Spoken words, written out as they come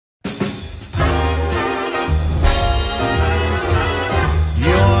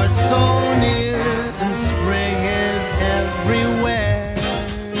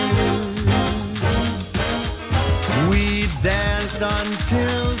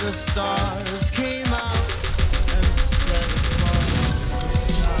the stars came out and spread across the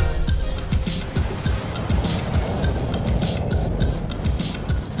sky.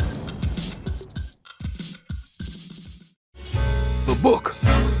 The book,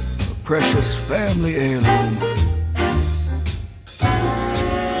 a precious family heirloom.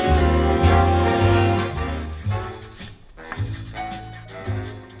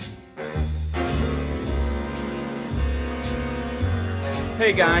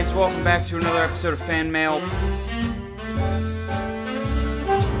 Hey guys, welcome back to another episode of Fan Mail.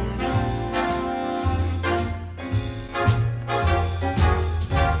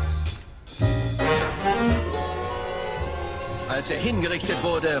 Als hingerichtet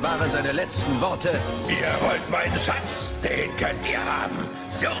wurde, waren seine letzten Worte: Ihr wollt meinen Schatz? Den könnt ihr haben.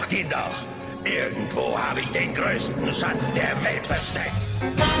 Sucht ihn doch. Irgendwo habe ich den größten Schatz der Welt versteckt.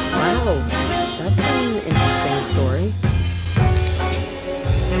 Wow, that's an interesting story.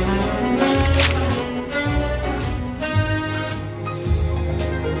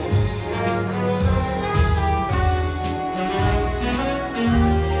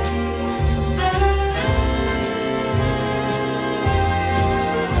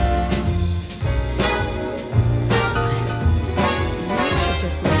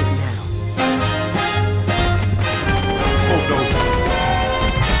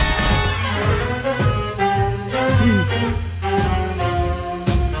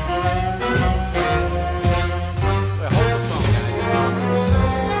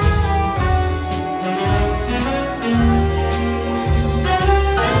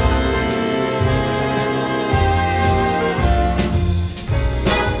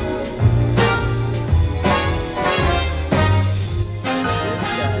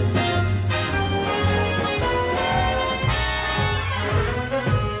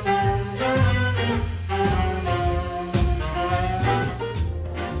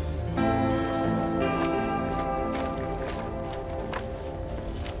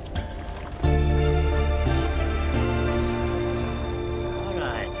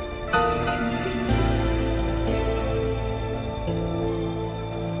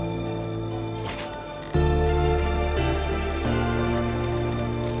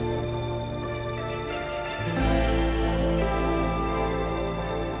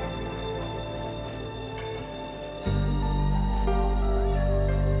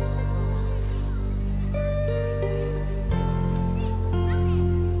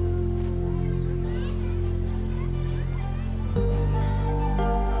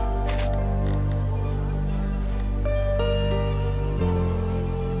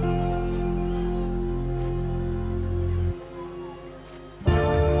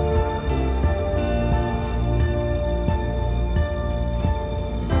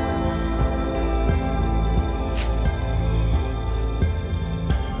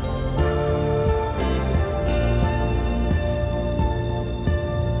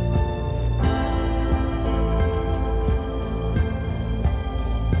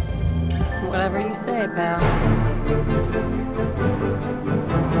 Whatever you say, pal.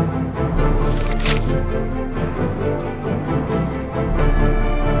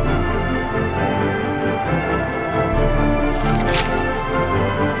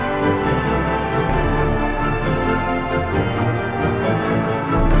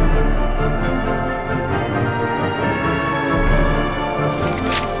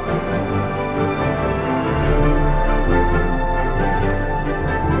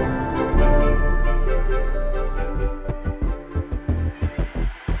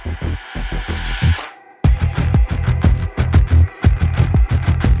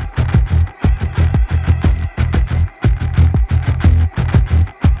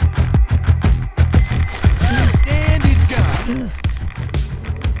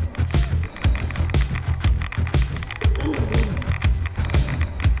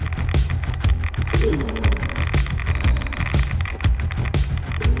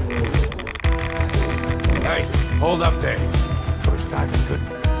 Hey, hold up there. First time it could.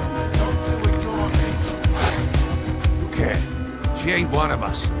 You can't. She ain't one of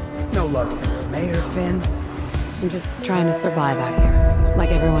us. No love for the mayor, Finn. I'm just trying to survive out here,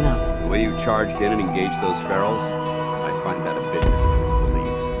 like everyone else. The way you charged in and engaged those ferals, I find that a bit difficult to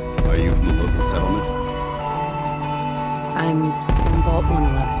believe. Are you from the local settlement? I'm from Vault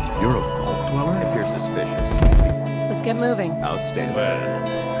 111. You're a vault dweller? I appear suspicious. Let's get moving. Outstanding.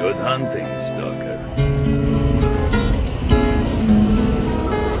 Well, good hunting, Stalker.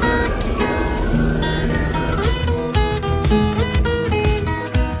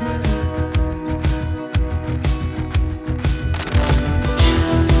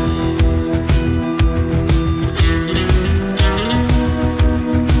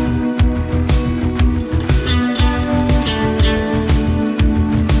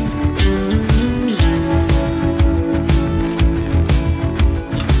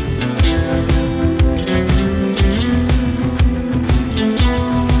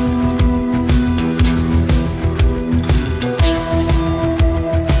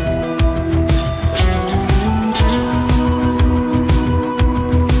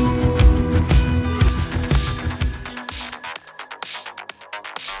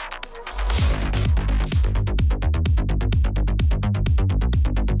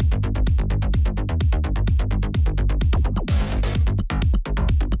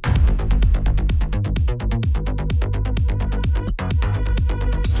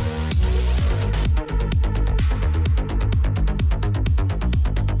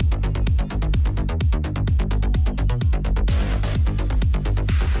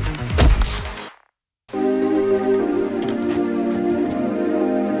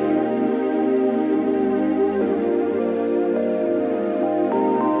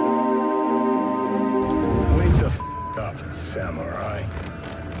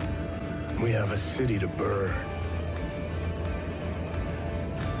 city to burn.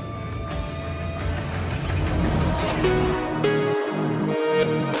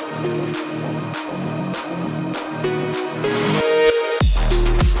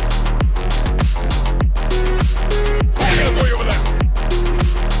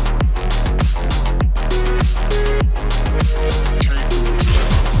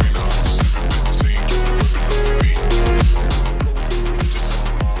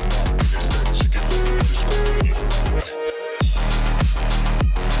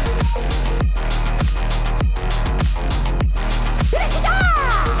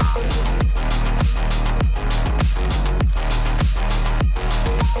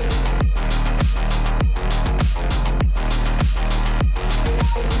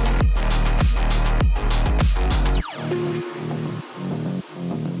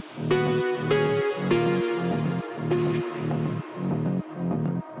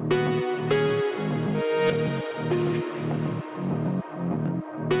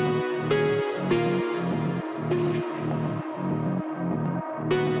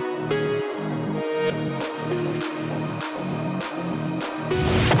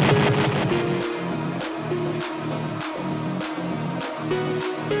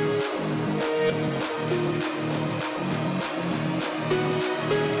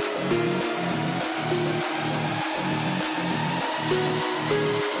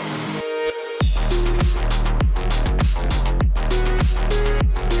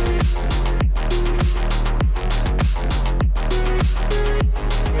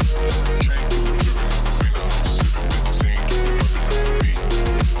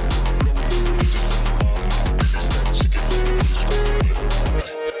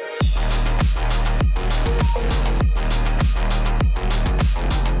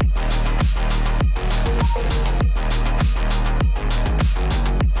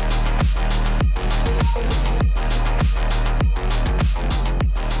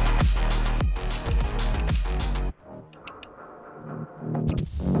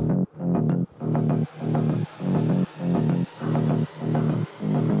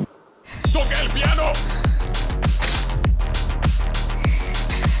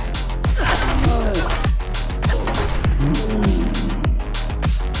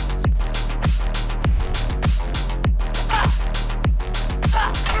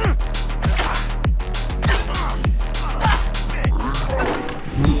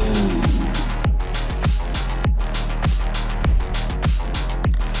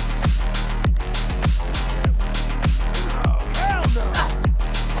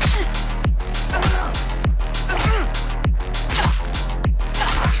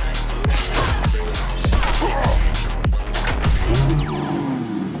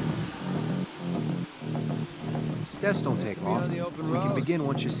 Tests don't take long. We can begin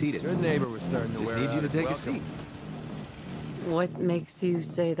once you're seated. Good neighbor was starting to Just wear need you out. to take a Welcome. seat. What makes you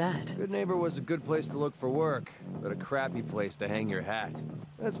say that? Good neighbor was a good place to look for work, but a crappy place to hang your hat.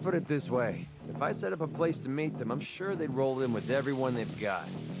 Let's put it this way. If I set up a place to meet them, I'm sure they'd roll in with everyone they've got.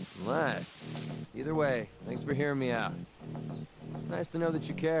 Unless... Either way, thanks for hearing me out. It's nice to know that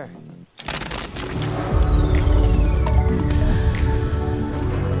you care.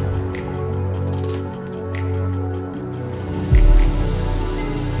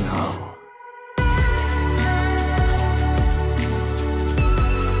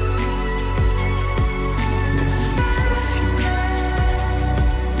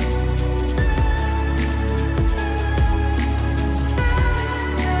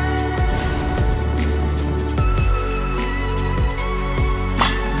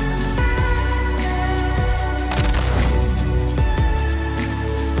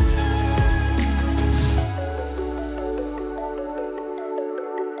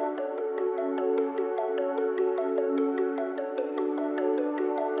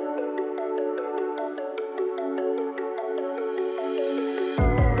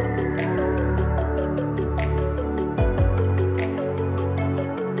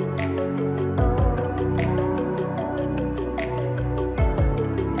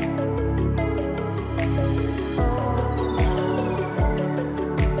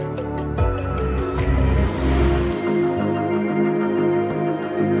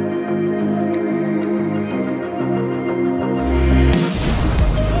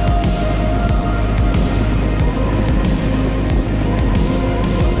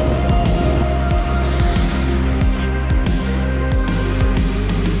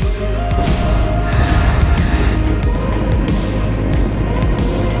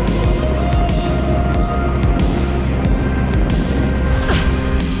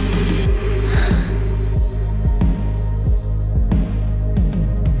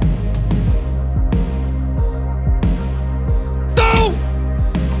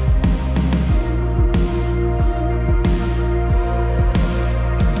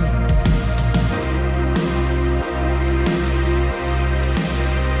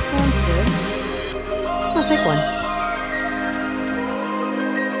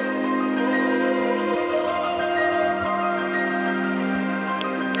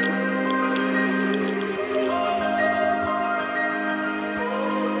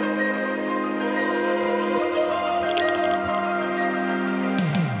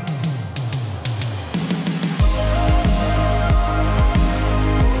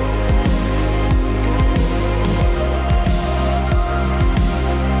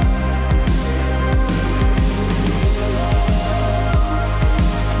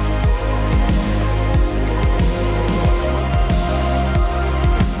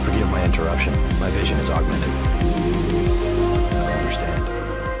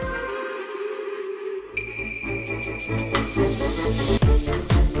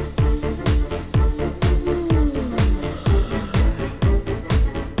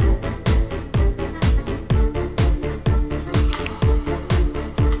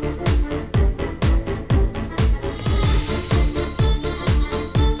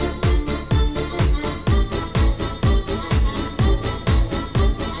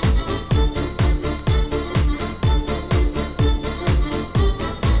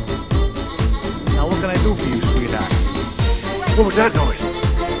 was that noise?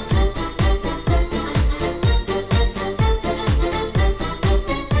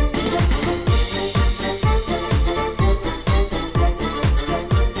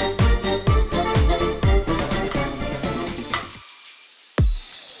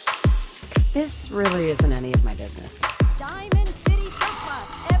 This really isn't any of my business. Diamond City Surplus,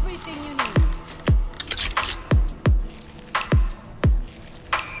 everything you need.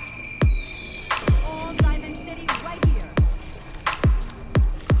 All Diamond City right here.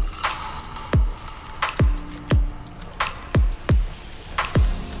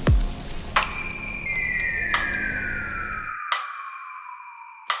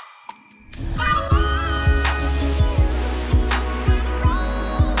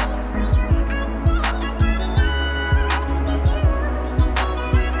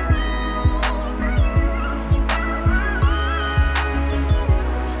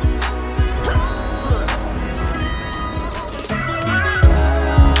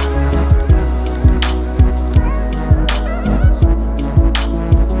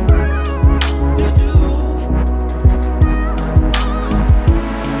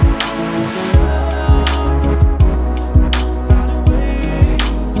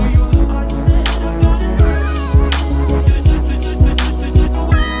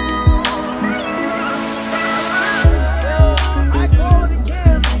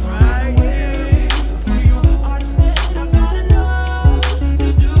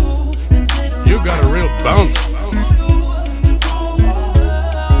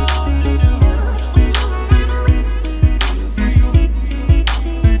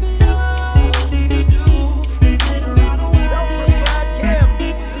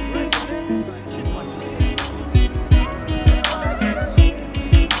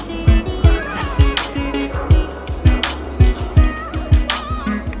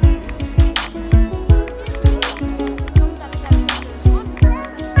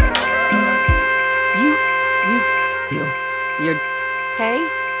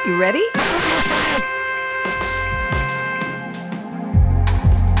 You ready?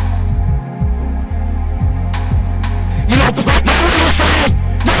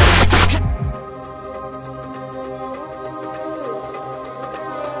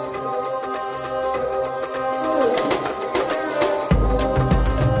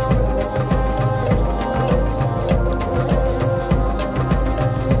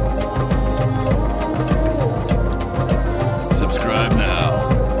 Subscribe now.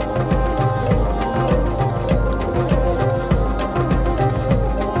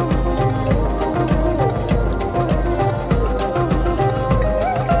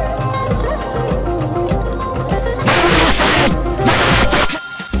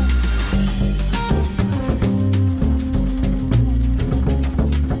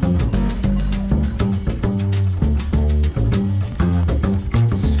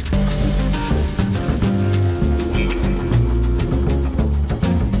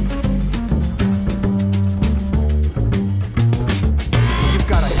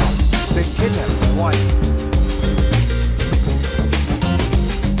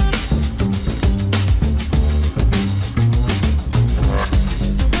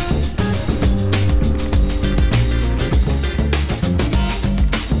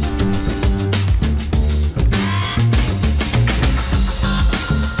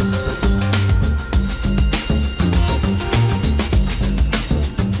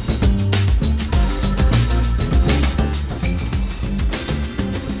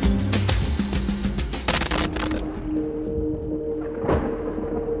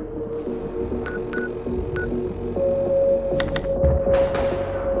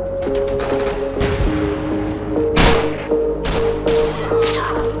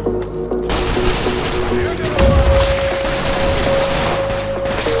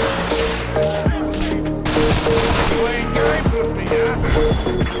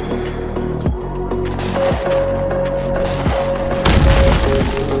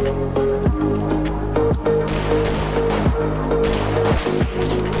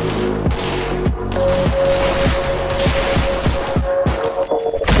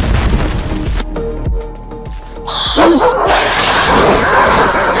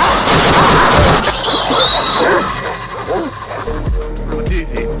 What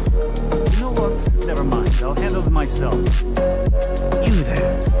is it? You know what? Never mind. I'll handle it myself. You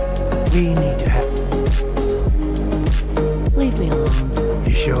there. We need to have... Leave me alone.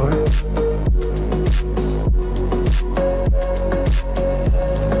 You sure?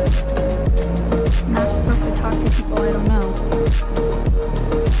 I'm not supposed to talk to people I don't know.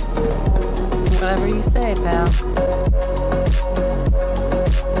 Whatever you say, pal.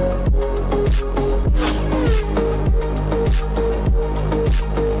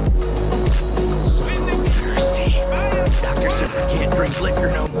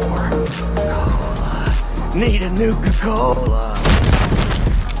 Need a Nuka-Cola.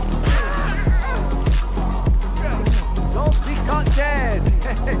 Don't be caught dead.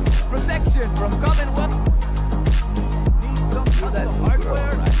 Protection from Commonwealth. Need some custom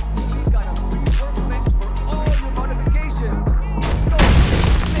hardware? We got a free workbench for all your modifications.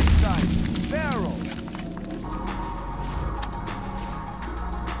 Mid-size barrel.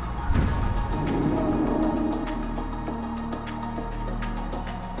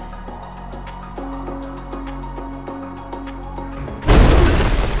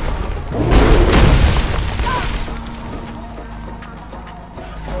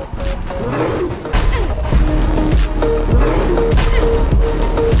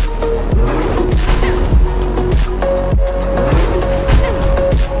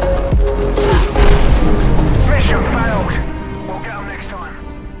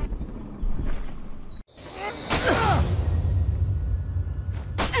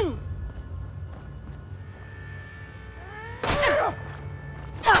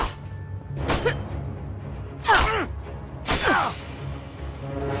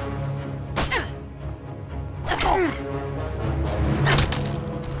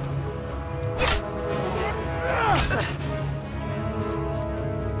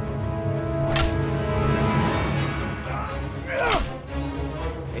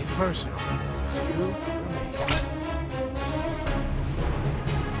 Personal. It's you or me.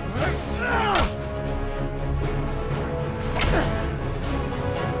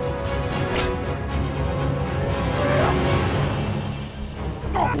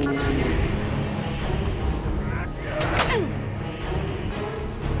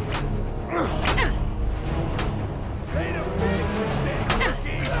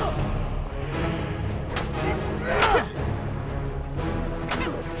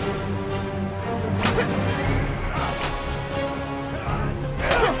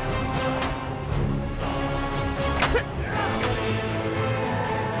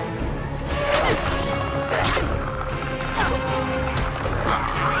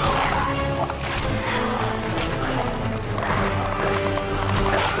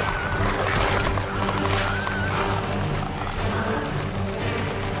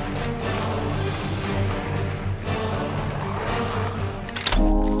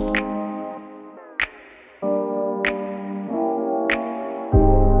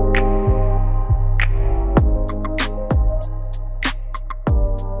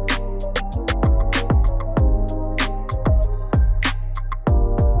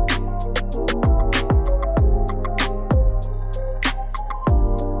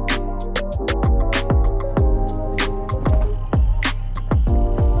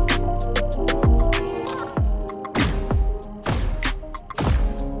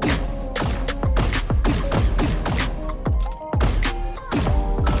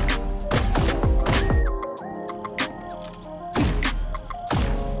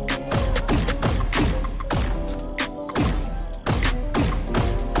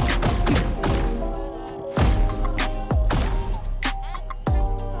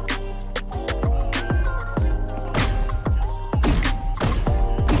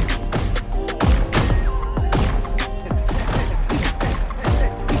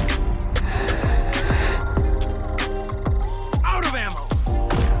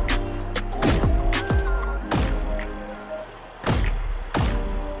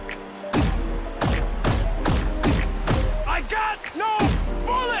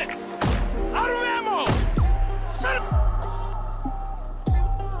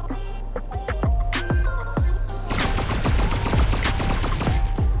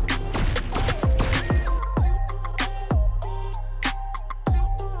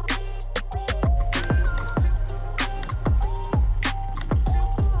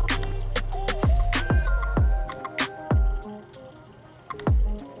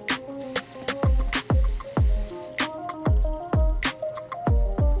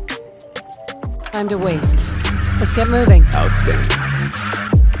 Time to waste. Let's get moving. Outstanding.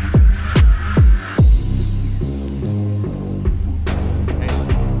 Hey,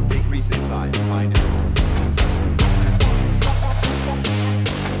 big recent sign behind it.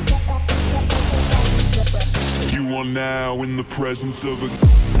 You are now in the presence of a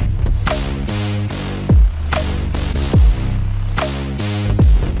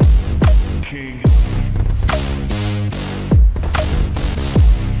king.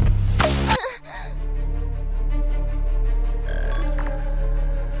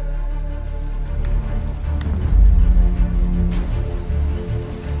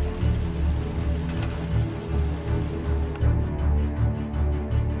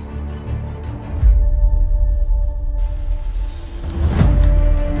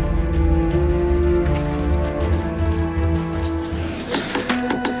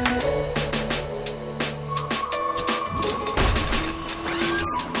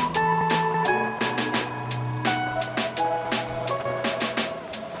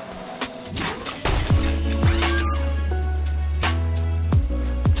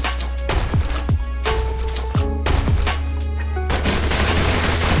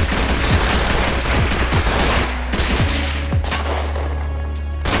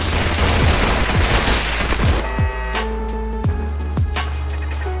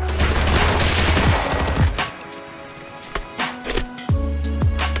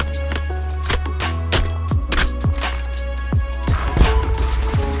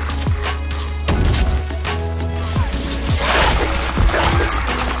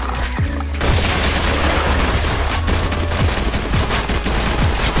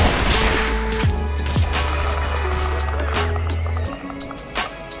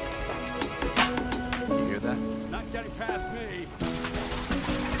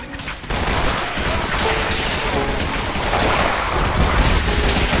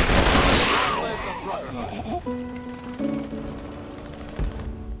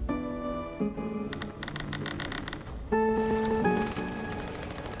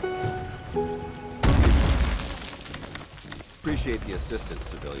 assistance,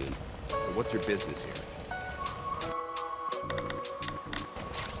 civilian. So what's your business here?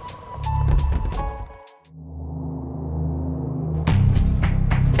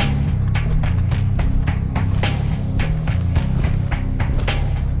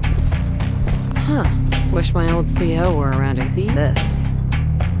 Huh. Wish my old CO were around to see this.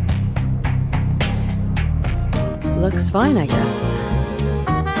 Looks fine, I guess.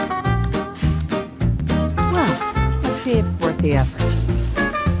 Well, let's see if it's worth the effort.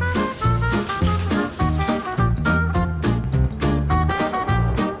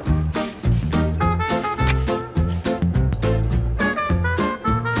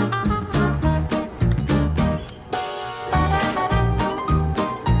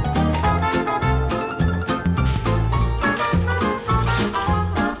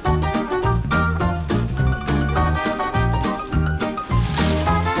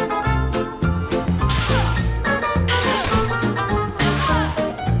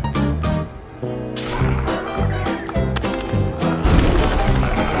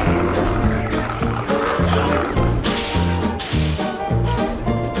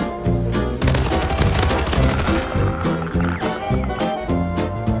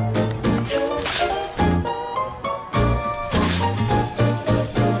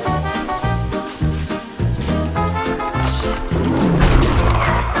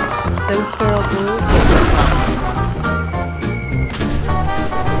 Those feral ghouls